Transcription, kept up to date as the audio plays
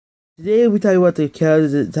Today we talk about the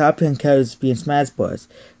characters, the top 10 characters being Smash Bros.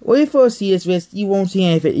 When you first see this list, you won't see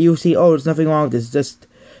anything. You'll see, oh, there's nothing wrong with this. It's just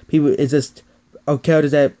people. It's just characters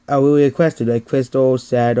that are really requested, like Crystal,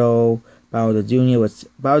 Shadow, Bowser Jr.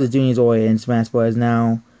 Bowser Jr. is already in Smash Bros.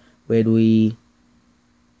 Now. Where do we?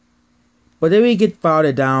 But then we get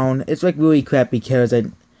farther down. It's like really crappy characters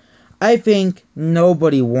that I think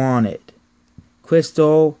nobody wanted.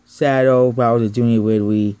 Crystal, Shadow, Bowser Jr. Where do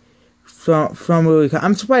we? From really,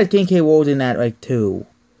 I'm surprised King K. Rool's in that like 2.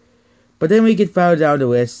 But then we get farther down the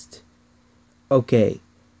list. Okay.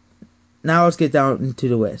 Now let's get down into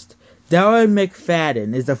the list. Darren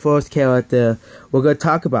McFadden is the first character we're going to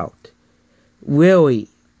talk about. Really?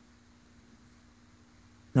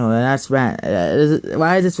 No, that's right.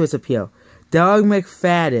 Why is this supposed to appeal? Darren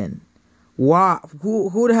McFadden. Why?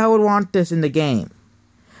 Who the hell would want this in the game?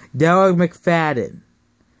 Darren McFadden.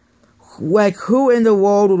 Like, who in the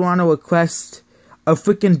world would want to request a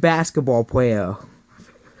freaking basketball player?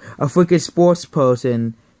 A freaking sports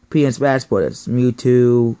person being Smash Bros.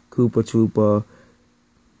 Mewtwo, Koopa Troopa.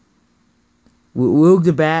 Roog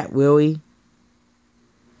the Bat, really?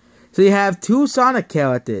 So you have 2 Sonic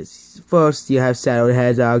characters. First, you have Shadow the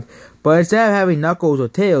Hedgehog. But instead of having Knuckles or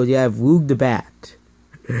Tails, you have Roog the Bat.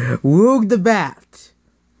 Roog the Bat.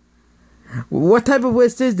 What type of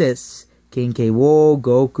list is this? King K. Rool,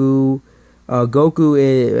 Goku. Goku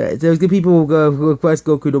is... There's good people who request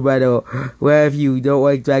Goku no matter whether if you don't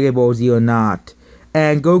like Dragon Ball Z or not.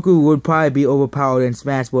 And Goku would probably be overpowered in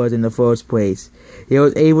Smash Bros. In the first place. He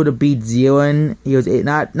was able to beat Zealand. He was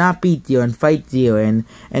not beat Zealand, fight Zealand.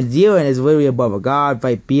 And Zealand is literally above a god.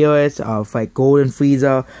 Fight Beerus, fight Golden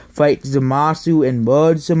Frieza, fight Zamasu and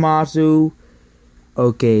Mud Zamasu.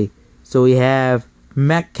 Okay, so we have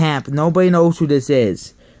Mech Camp. Nobody knows who this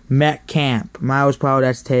is. Mech Camp. Miles Power,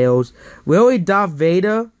 that's Tails. Really, Darth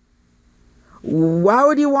Vader? Why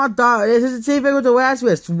would you want Darth? This is the same thing with the last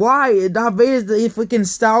list. Why? Darth Vader is the freaking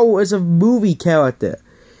Star Wars, is a movie character.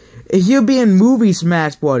 He'll be in movie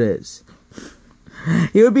Smash Brothers.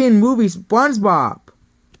 He'll be in movie SpongeBob.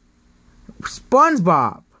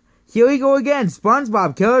 SpongeBob. Here we go again.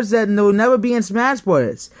 SpongeBob. Characters that will never be in Smash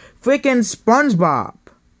Brothers. Freaking SpongeBob.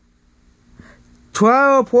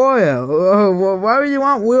 Twilight Poya. Why would you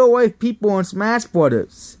want real life people in Smash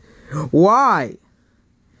Brothers? Why?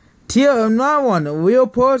 Tier another one, a real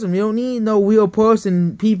person. We don't need no real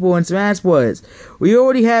person people in Smash Bros. We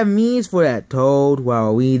already have memes for that. Toad,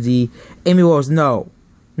 Waluigi, Amy Rose. No,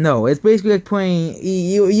 it's basically like playing.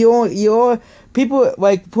 People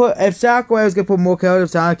like put if Sakurai was gonna put more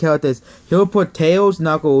characters, Sonic characters, he'll put Tails,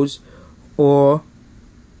 Knuckles, or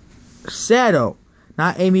Shadow,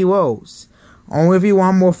 not Amy Rose. Only if you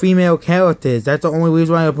want more female characters. That's the only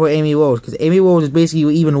reason why I put Amy Rose. Because Amy Rose is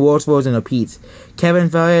basically even worse version of Peach. Kevin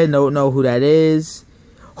Feather, don't know who that is.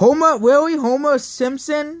 Homer, really? Homer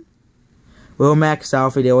Simpson? Will Max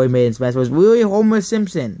Alfred, they always made in Smash Bros. Really? Homer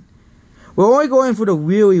Simpson? We're only going for the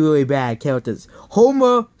really, really bad characters.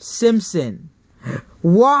 Homer Simpson.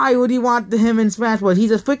 Why would he want him in Smash Bros?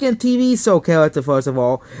 He's a freaking TV show character, first of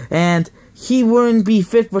all. And he wouldn't be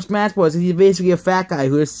fit for Smash Bros. He's basically a fat guy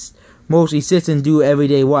who is... mostly sits and do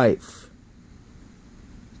everyday life.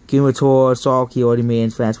 Kimator, Salky already made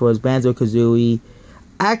in Smash Bros. Banjo-Kazooie.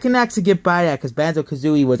 I can actually get by that because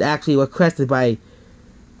Banjo-Kazooie was actually requested by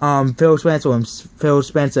Phil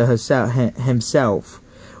Spencer himself.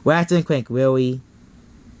 Ratchet and Clank, really?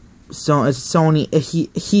 So Sony.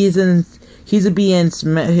 He's a be in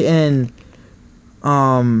Sony.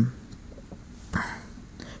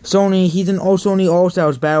 He's in Sony All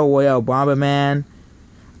Stars Battle Royale Bomberman.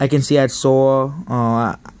 I can see that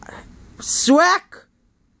Sora. Shrek?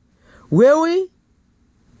 Really?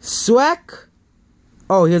 Shrek?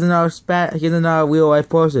 Oh, here's another real life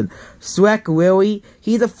person. Shrek, really?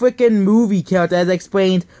 He's a freaking movie character as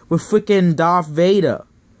explained with freaking Darth Vader.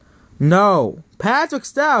 No. Patrick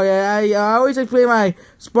Star. I always explain my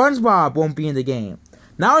SpongeBob won't be in the game.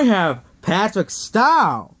 Now we have Patrick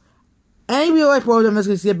Star. Any real life pros I'm just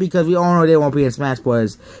gonna skip because we all know they won't be in Smash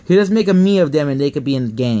Bros. He just make a meme of them and they could be in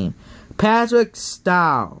the game. Patrick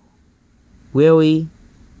Star. Really?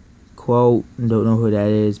 Quote, don't know who that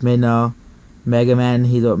is. Midna. Mega Man,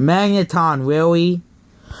 he's a Magneton, really?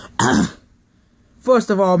 First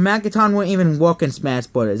of all, Magneton wouldn't even work in Smash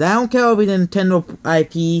Bros. I don't care if he's a Nintendo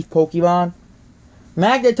IP Pokemon.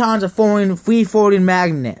 Magnetons are free floating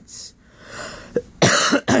magnets.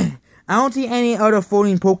 I don't see any other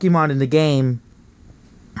floating Pokemon in the game.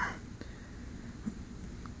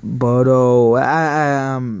 But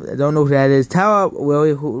I don't know who that is. Tell up,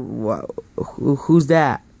 Willie, who's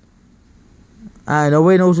that?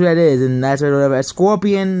 Nobody knows who that is, and that's whatever.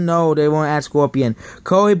 Scorpion, no, they won't add Scorpion.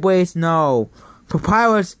 Chloe Brace, no.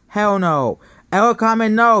 Papyrus, hell no. Eric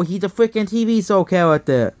Carmen, no, he's a freaking TV show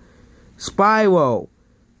character. Spyro,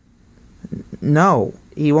 no,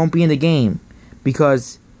 he won't be in the game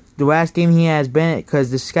because the last game he has been,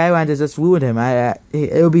 because the Skylanders just ruined him.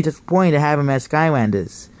 It would be disappointing to have him as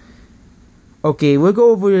Skylanders. Okay, we'll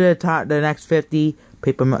go over to the next 50.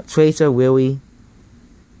 Paper Tracer, Willie.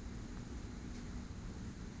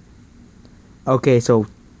 Okay, so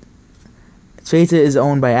Tracer is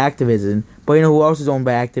owned by Activision, but you know who else is owned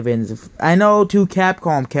by Activision? I know 2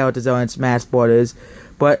 Capcom characters are in Smash Bros.,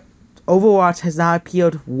 but Overwatch has not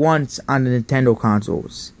appeared once on the Nintendo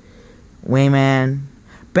consoles. Wayman.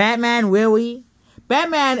 Batman, really?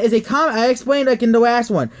 Batman is a comic. I explained like in the last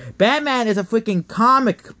one. Batman is a freaking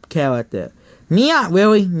comic character. Neon,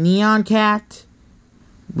 really? Neon Cat?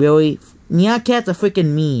 Really? Neon Cat's a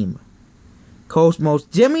freaking meme. Cosmos.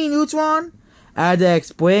 Jimmy Neutron? As I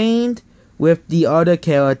explained with the other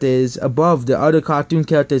characters above, the other cartoon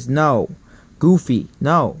characters, no. Goofy,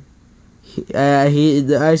 no. I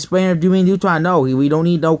explained of Jimmy Neutron, no. We don't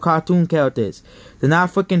need no cartoon characters. They're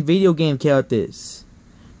not freaking video game characters.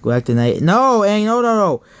 Galactic,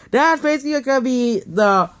 no. That's basically gonna be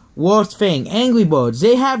the worst thing. Angry Birds,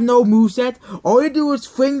 they have no moveset. All they do is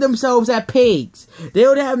fling themselves at pigs. They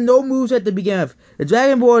would have no moveset to begin with. The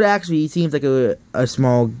Dragon Ball actually seems like a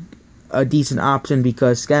decent option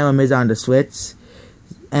because Skyrim is on the Switch.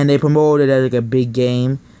 And they promoted it as like a big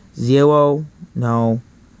game. Zero, no.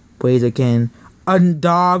 Blaziken. A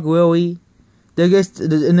dog, really? The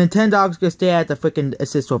Nintendogs gonna stay at the freaking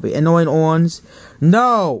assist trophy. Annoying Orns?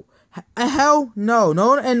 No! Hell no.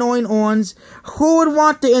 No annoying Orns. Who would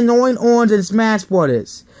want the annoying Orns in Smash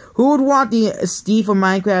Brothers? Who would want the Steve from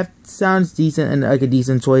Minecraft? Sounds decent and like a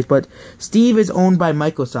decent choice, but Steve is owned by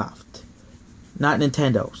Microsoft, not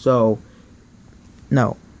Nintendo. So,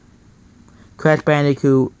 no. Crash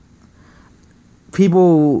Bandicoot.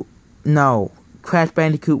 People, no. Crash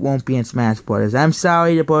Bandicoot won't be in Smash Brothers. I'm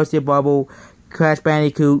sorry to burst your bubble. Crash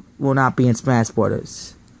Bandicoot will not be in Smash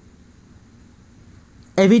Brothers.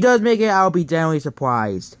 If he does make it, I'll be generally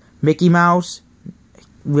surprised. Mickey Mouse,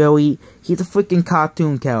 really? He's a freaking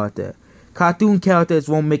cartoon character. Cartoon characters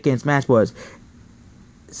won't make it in Smash Bros.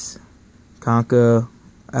 Conquer,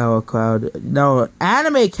 our Cloud. No,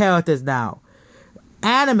 anime characters now.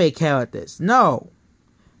 Anime characters, no.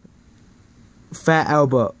 Fat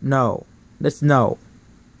Albert, no. That's no.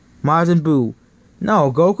 Majin Buu,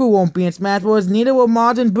 no. Goku won't be in Smash Bros. Neither will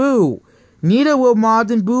Majin Buu. Neither will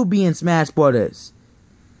Majin Buu be in Smash Bros.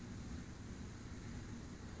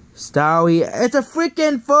 Starry, it's a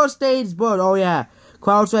freaking first stage bird. Oh yeah,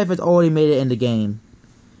 Cloud Strife has already made it in the game.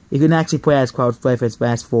 You can actually play as Cloud Strife in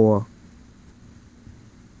Smash 4.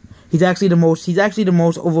 He's actually the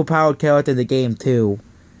most overpowered character in the game too.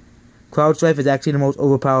 Cloud Strife is actually the most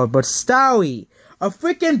overpowered, but Starry, a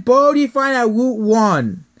freaking bird you find at Route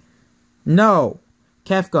 1. No.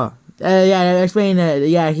 Kefka. Yeah, explain it.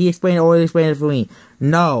 Yeah, he already explained it for me.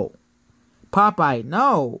 No. Popeye.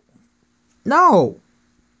 No. No.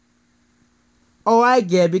 Oh, I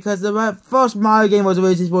get it, because the first Mario game was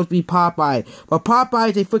originally supposed to be Popeye. But Popeye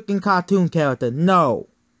is a freaking cartoon character. No.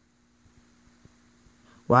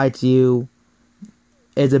 Raichu.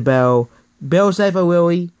 Isabelle. Bill Cipher,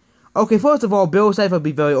 Willie. Okay, first of all, Bill Cipher would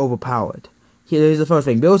be very overpowered. Here's the first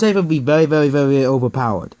thing. Bill Cipher would be very, very, very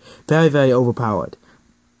overpowered. Very, very overpowered.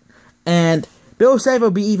 And Bill Cipher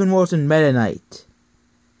would be even worse than Meta Knight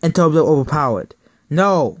in terms of overpowered.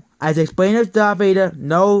 No. As explained as Darth Vader,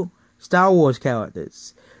 no Star Wars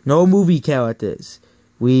characters. No movie characters.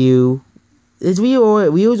 Wii U.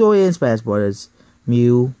 Wii U's already in Smash Brothers.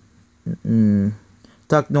 Mew.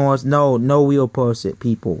 Duck Norris. No real person,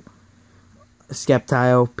 people.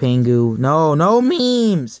 Skeptile, Pingu. No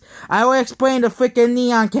memes. I will explain the freaking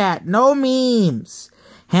Neon Cat. No memes.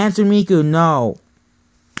 Hansel Miku, no.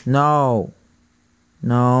 No.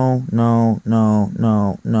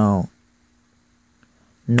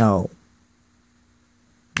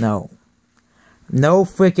 No. No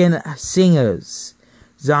freaking singers.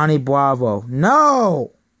 Johnny Bravo.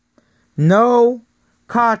 No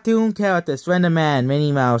cartoon characters. Slenderman,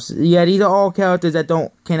 Minnie Mouse. Yeah, these are all characters that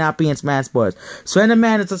cannot be in Smash Bros.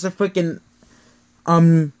 Slenderman is just a freaking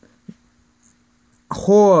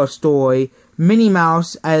horror story. Minnie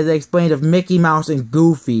Mouse, as I explained, of Mickey Mouse and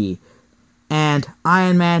Goofy. And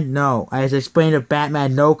Iron Man, no. As I explained of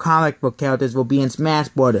Batman, no comic book characters will be in Smash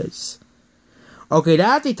Brothers. Okay,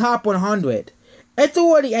 that's the top 100. It's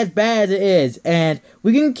already as bad as it is, and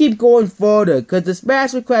we can keep going further, because the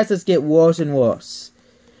Smash requests just get worse and worse.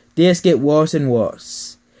 They just get worse and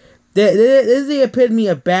worse. This is the epitome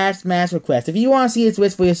of bad Smash requests. If you want to see this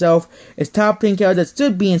list for yourself, it's top 10 characters that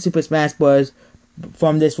should be in Super Smash Bros.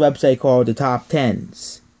 From this website called the Top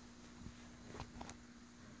 10s.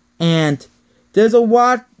 And there's a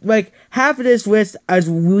lot, like, half of this list is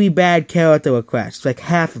really bad character requests. Like,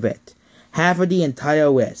 half of it. Half of the entire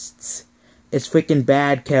lists is freaking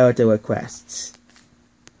bad character requests.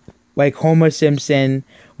 Like Homer Simpson,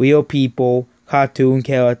 real people, cartoon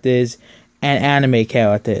characters, and anime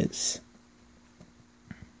characters.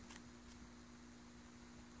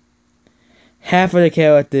 Half of the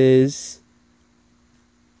characters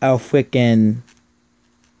are freaking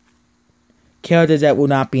characters that will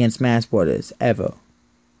not be in Smash Bros. Ever.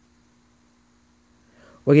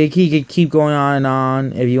 We can keep going on and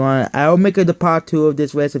on. If you want, I'll make a part 2 of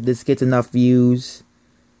this list if this gets enough views.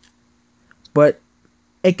 But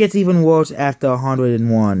it gets even worse after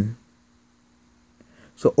 101.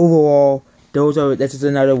 So overall, this is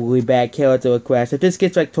another really bad character request. If this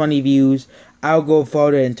gets like 20 views, I'll go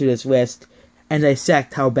further into this list and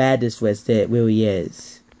dissect how bad this list really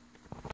is.